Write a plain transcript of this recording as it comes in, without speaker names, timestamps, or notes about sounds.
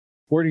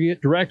We're going to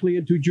get directly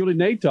into Julie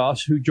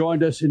Nataas, who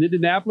joined us in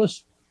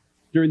Indianapolis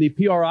during the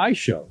PRI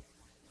show.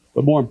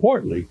 But more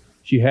importantly,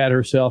 she had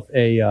herself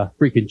a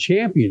freaking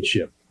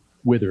championship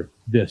with her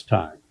this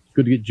time. It's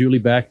good to get Julie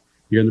back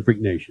here in the Freak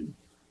Nation.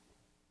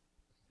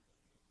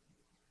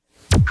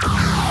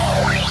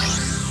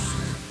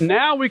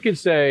 Now we can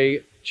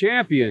say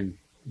champion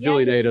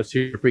Julie Nataas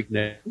here in Freak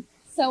Nation.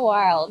 So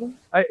wild.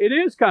 It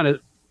is kind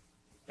of,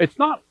 it's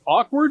not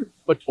awkward,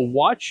 but to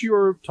watch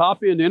your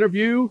top end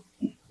interview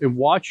and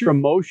watch your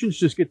emotions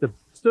just get the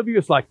best of you,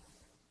 it's like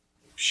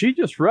she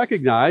just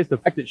recognized the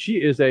fact that she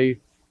is a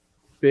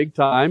big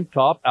time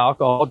top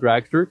alcohol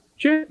dragster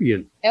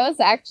champion. It was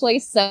actually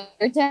so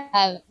weird to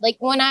have, like,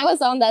 when I was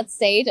on that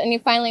stage and you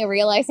finally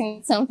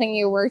realizing something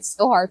you worked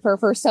so hard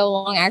for so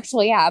long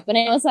actually happened.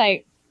 It was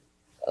like,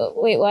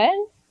 wait, what?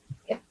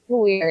 It's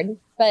weird,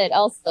 but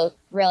also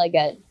really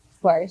good,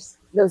 of course.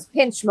 Those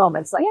pinch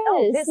moments, like, yes.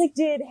 Oh, this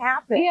did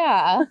happen.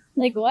 Yeah,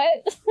 like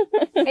what?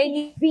 And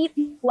you beat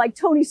people like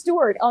Tony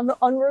Stewart on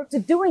route to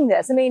doing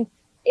this. I mean,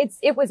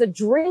 it was a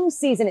dream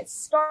season. It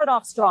started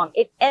off strong.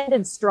 It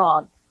ended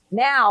strong.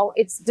 Now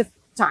it's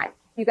time.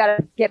 You got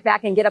to get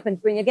back and get up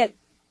and bring again.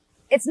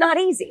 It's not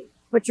easy,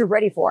 but you're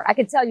ready for it. I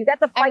can tell you got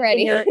the fight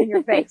in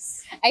your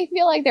face. I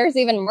feel like there's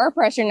even more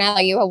pressure now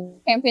that you have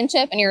a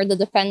championship and you're the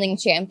defending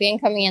champion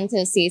coming into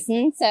the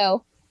season.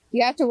 So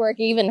you have to work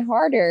even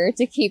harder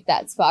to keep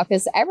that spot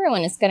because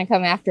everyone is going to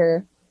come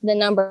after the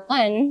number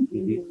one.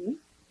 Mm-hmm.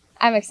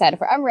 I'm excited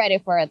for it. I'm ready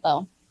for it,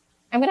 though.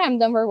 I'm going to have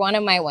number one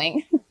on my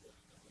wing.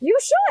 You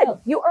should.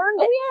 You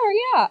earned it.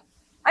 Oh, yeah.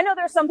 I know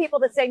there's some people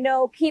that say,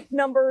 no, keep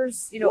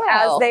numbers,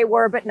 as they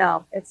were, but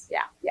no, it's,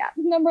 yeah.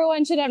 Number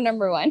one should have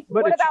number one.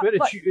 But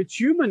it's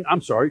human.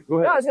 I'm sorry. Go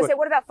ahead. No, I was going to say,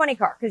 what about funny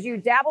car? Because you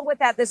dabbled with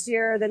that this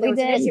year. Then there was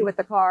an issue with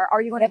the car.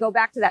 Are you going to go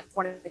back to that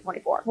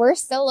 2024? We're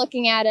still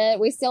looking at it.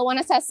 We still want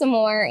to test some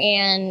more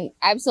and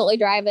absolutely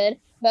drive it.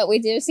 But we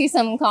do see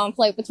some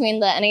conflict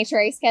between the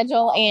NHRA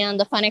schedule and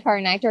the funny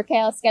car Nitro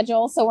Chaos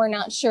schedule. So we're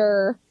not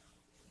sure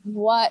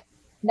what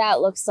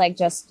that looks like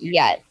just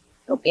yet.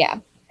 Okay. Yeah.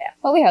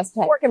 But we have to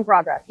work in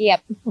progress.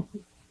 Yep.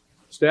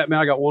 Statman,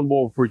 I got one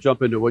more before we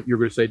jump into what you're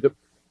going to say. The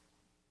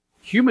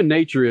human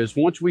nature is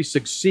once we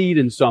succeed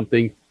in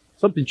something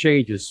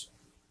changes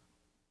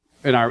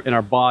in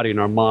our body, in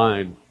our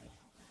mind.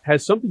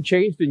 Has something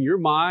changed in your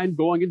mind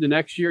going into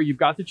next year? You've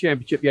got the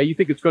championship. Yeah, you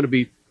think it's going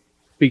to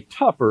be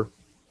tougher,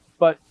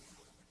 but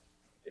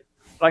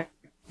like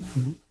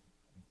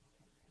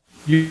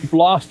you've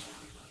lost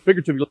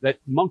figuratively that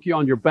monkey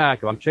on your back.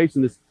 If I'm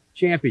chasing this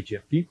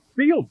championship, do you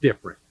feel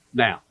different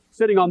now,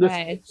 sitting on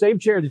this same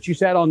chair that you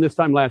sat on this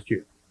time last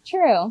year?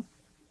 True.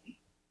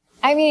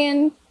 I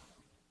mean,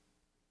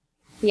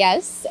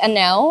 yes and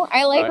no.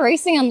 I like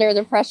racing under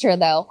the pressure,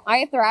 though.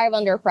 I thrive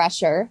under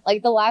pressure.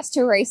 Like the last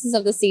two races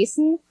of the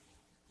season,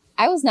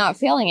 I was not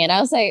feeling it.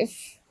 I was like,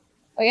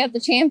 we got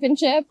the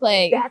championship.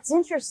 Like, that's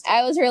interesting.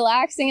 I was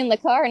relaxing in the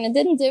car and it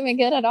didn't do me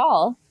good at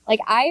all. Like,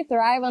 I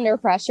thrive under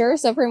pressure.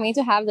 So for me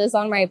to have this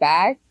on my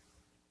back,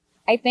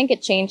 I think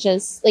it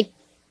changes. Like,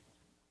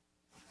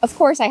 of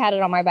course, I had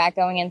it on my back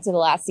going into the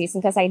last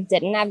season because I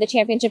didn't have the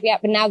championship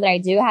yet. But now that I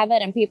do have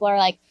it and people are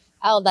like,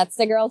 oh, that's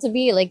the girl to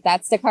beat. Like,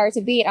 that's the car to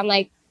beat. I'm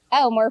like,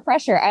 oh, more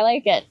pressure. I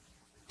like it.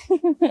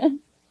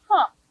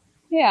 Huh.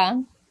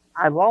 Yeah.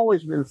 I've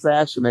always been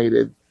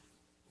fascinated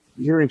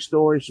hearing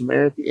stories from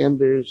Eric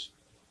Enders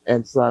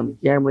and from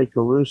Camry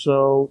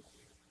Caruso.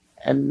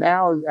 And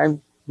now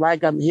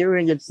I'm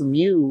hearing it from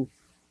you.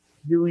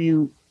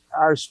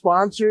 Our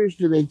sponsors,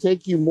 do they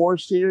take you more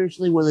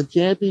seriously with a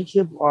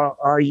championship, or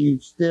are you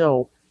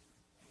still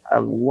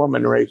a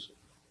woman racer?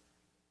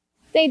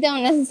 They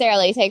don't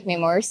necessarily take me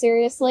more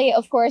seriously.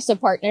 Of course, the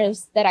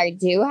partners that I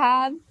do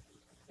have,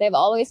 they've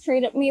always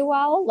treated me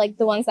well, like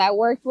the ones I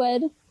worked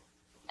with.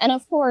 And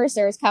of course,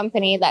 there's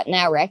company that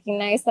now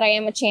recognize that I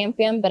am a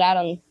champion, but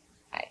I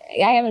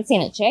haven't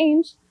seen it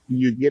change.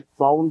 You get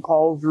phone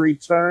calls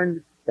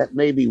returned that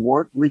maybe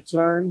weren't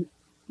returned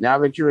now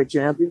that you're a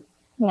champion?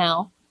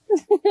 No.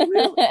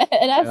 Really?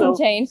 It hasn't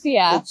changed,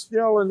 yeah. It's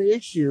still an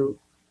issue.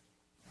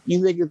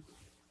 You think it's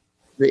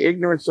the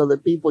ignorance of the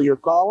people you're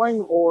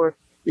calling, or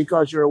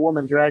because you're a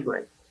woman drag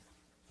racer?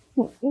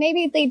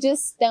 Maybe they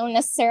just don't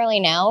necessarily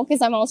know,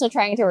 because I'm also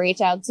trying to reach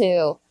out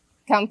to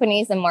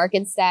companies and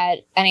markets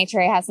that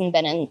NHRA hasn't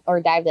been in or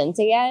dived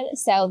into yet,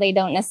 so they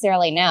don't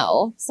necessarily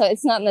know. So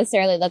it's not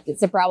necessarily that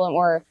it's a problem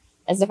or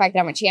it's the fact that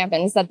I'm a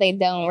champion, it's that they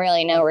don't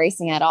really know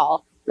racing at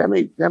all. Let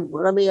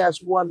me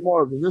ask one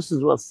more, because this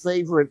is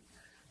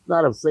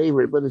not a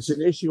favorite, but it's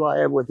an issue I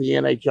have with the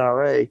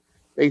NHRA.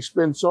 They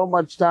spend so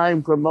much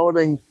time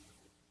promoting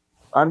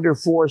under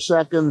 4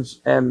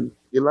 seconds and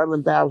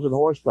 11,000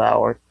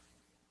 horsepower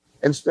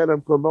instead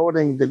of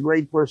promoting the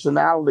great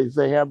personalities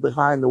they have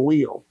behind the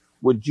wheel.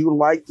 Would you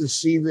like to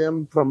see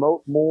them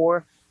promote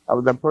more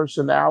of the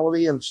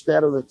personality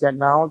instead of the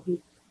technology?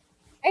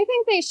 I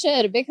think they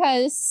should,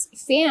 because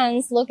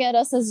fans look at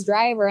us as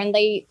driver and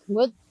they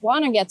would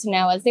want to get to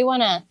know us. They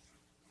want to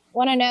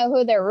know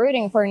who they're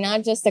rooting for,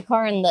 not just the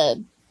car and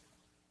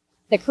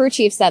the the crew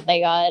chiefs that they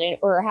got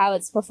or how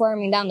it's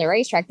performing down the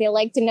racetrack. They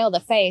like to know the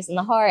face and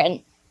the heart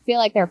and feel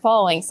like they're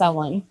following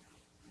someone.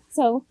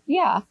 So,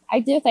 yeah,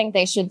 I do think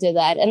they should do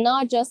that. And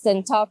not just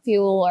in Top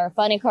Fuel or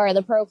Funny Car,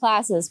 the pro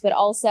classes, but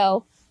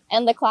also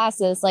in the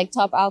classes like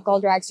Top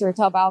Alcohol Dragster,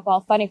 Top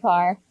Alcohol Funny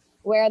Car,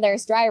 where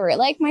there's driver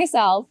like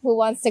myself who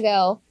wants to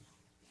go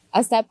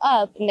a step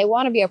up and they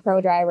want to be a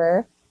pro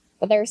driver,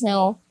 but there's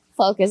no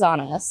focus on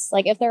us.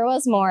 Like if there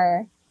was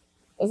more,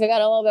 if we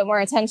got a little bit more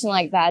attention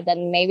like that,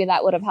 then maybe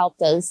that would have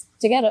helped us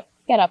to get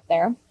up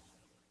there.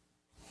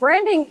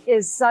 Branding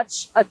is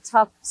such a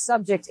tough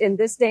subject in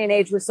this day and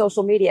age with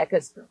social media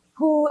because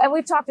and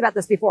we've talked about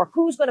this before,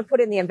 who's going to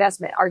put in the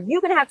investment? Are you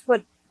going to have to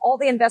put all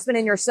the investment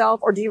in yourself,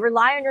 or do you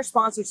rely on your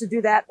sponsors to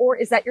do that? Or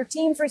is that your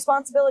team's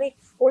responsibility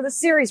or the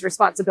series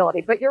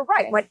responsibility? But you're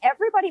right. When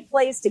everybody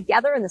plays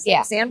together in the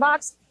same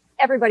sandbox,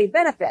 everybody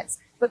benefits.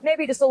 But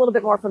maybe just a little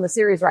bit more from the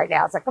series right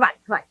now. It's like, come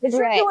on. Because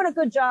you're doing a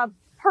good job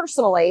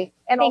personally,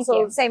 and Thank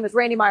also you. same as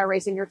Randy Meyer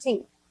racing your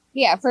team.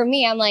 Yeah, for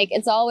me, I'm like,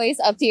 it's always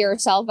up to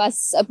yourself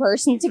as a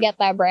person to get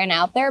that brand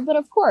out there. But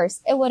of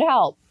course, it would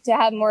help to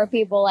have more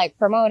people like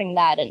promoting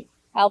that and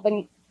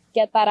helping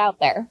get that out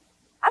there.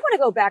 I want to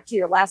go back to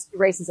your last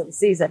races of the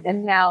season.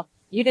 And now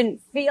you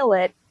didn't feel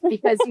it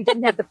because you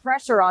didn't have the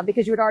pressure on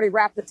because you had already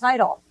wrapped the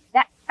title.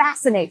 That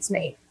fascinates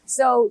me.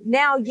 So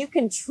now you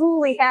can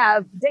truly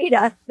have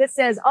data that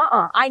says,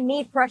 I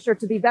need pressure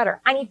to be better.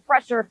 I need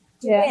pressure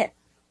to win.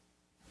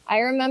 I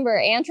remember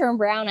Antrim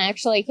Brown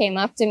actually came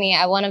up to me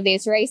at one of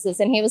these races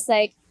and he was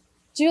like,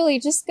 Julie,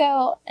 just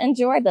go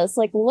enjoy this.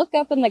 Like, look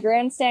up in the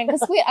grandstand.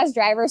 Because we, as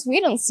drivers,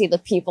 we don't see the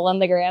people in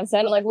the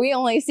grandstand. Like, we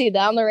only see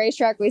down the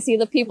racetrack. We see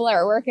the people that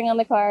are working on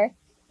the car.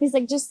 He's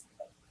like, just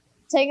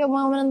take a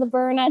moment in the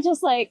burnout.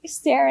 Just, like,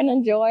 stare and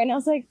enjoy. And I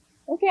was like,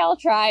 okay, I'll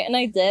try. And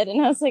I did.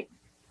 And I was like,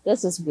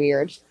 this is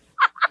weird.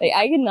 Like,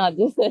 I cannot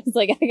do this.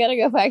 Like, I got to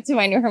go back to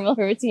my normal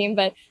routine.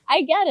 But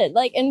I get it.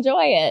 Like,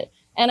 enjoy it.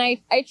 And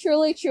I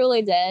truly,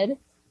 truly did.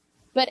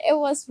 But it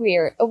was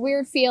weird, a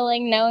weird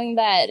feeling knowing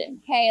that,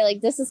 hey,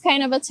 like this is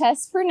kind of a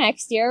test for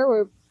next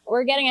year.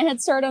 We're getting a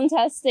head start on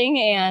testing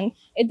and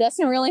it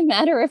doesn't really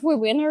matter if we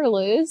win or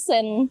lose.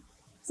 And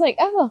it's like,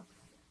 oh,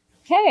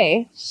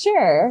 okay,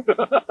 sure.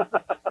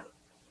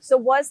 So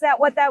was that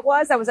what that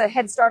was? That was a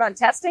head start on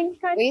testing?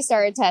 We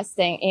started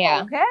testing,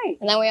 yeah. Okay.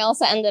 And then we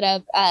also ended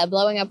up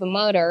blowing up a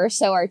motor.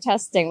 So our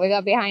testing, we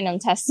got behind on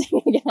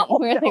testing again.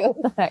 We're like,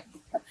 what the heck?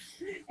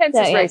 Hence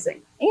So,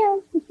 racing.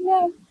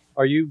 Yeah.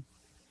 Are you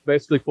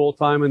basically full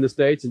time in the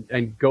States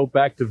and go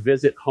back to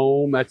visit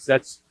home?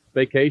 That's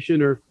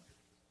vacation or?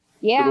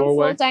 Yeah, I'm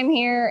Norway? full time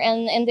here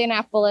in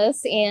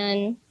Indianapolis,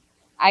 and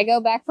I go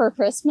back for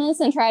Christmas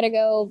and try to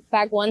go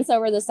back once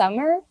over the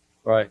summer.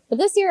 Right. But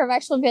this year I've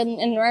actually been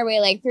in Norway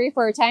like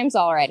 3-4 times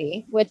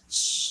already,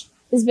 which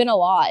has been a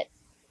lot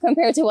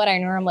compared to what I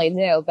normally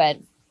do. But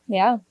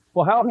yeah.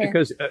 Well, how? I'm here.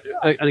 Because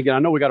and again, I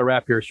know we got to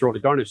wrap here shortly.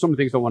 Darn, there's so many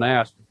things I want to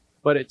ask.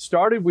 But it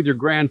started with your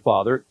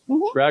grandfather,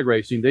 drag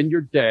racing, then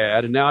your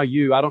dad, and now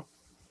you.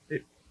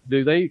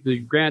 Does your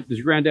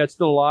granddad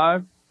still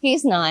alive?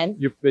 He's not.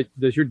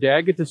 Does your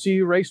dad get to see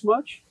you race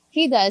much?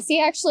 He does.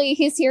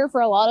 He's here for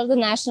a lot of the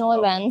national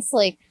events,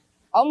 like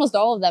almost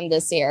all of them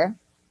this year.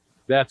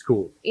 That's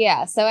cool.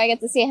 Yeah, so I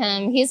get to see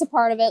him. He's a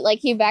part of it. Like,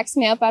 he backs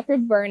me up after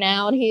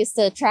burnout. He's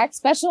the track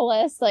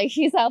specialist. Like,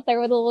 he's out there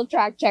with a little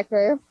track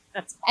checker.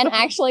 And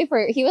actually,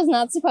 he was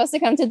not supposed to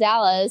come to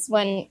Dallas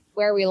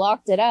where we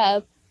locked it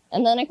up.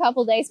 And then a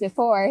couple days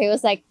before, he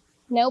was like,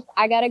 nope,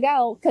 I gotta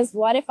go. Because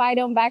what if I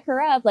don't back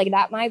her up? Like,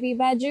 that might be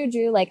bad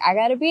juju. Like, I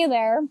gotta be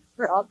there.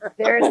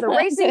 There's the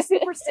racing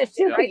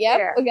superstition right yep,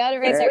 there. we got it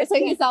right there. So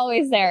he's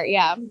always there.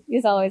 Yeah,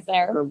 he's always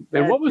there.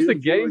 And what was the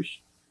game?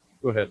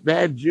 Go ahead.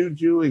 Bad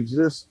juju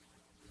exists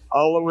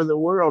all over the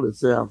world, it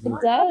sounds It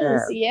like.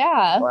 does,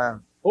 yeah. Wow.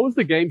 What was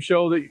the game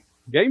show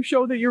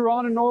that you were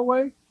on in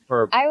Norway?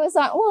 Or I was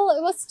on, well,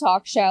 it was a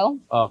talk show.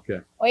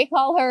 okay. We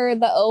call her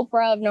the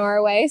Oprah of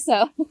Norway,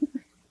 so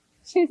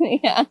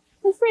yeah,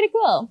 it's pretty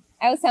cool.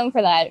 I was home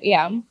for that,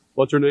 yeah.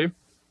 What's her name?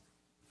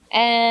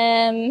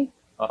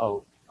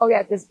 Oh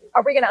yeah,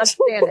 are we going to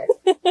understand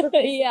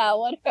it? yeah,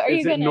 what are you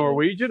Is going it to...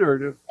 Norwegian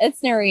or?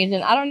 It's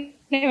Norwegian. I don't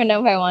even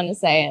know if I want to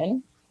say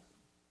it.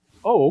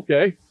 Oh,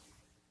 okay.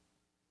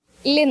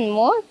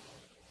 Lindmo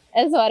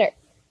is what her...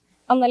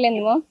 Anna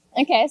Lindmo.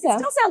 Okay, so... It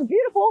still sounds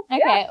beautiful. Okay,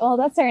 Yeah. well,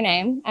 that's her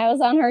name. I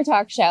was on her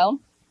talk show.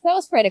 That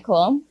was pretty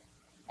cool.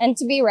 And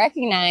to be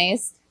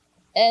recognized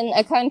in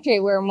a country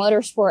where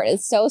motorsport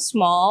is so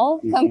small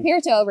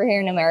compared to over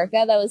here in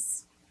America, that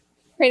was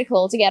pretty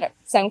cool to get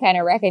some kind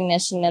of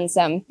recognition and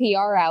some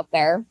PR out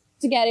there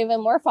to get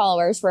even more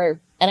followers for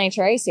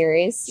NHRA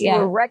series. You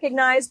were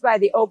recognized by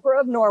the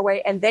Oprah of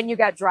Norway, and then you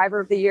got Driver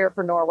of the Year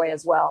for Norway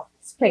as well.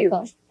 It's pretty huge.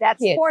 cool.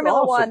 That's Huge. Formula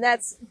Awesome. One.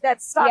 That's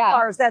stock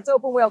cars. That's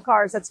open wheel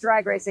cars. That's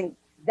drag racing.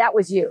 That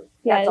was you.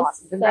 That's Yes,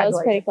 awesome. that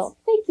was pretty Congratulations. cool.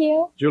 Thank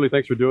you. Julie,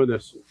 thanks for doing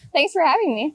this. Thanks for having me.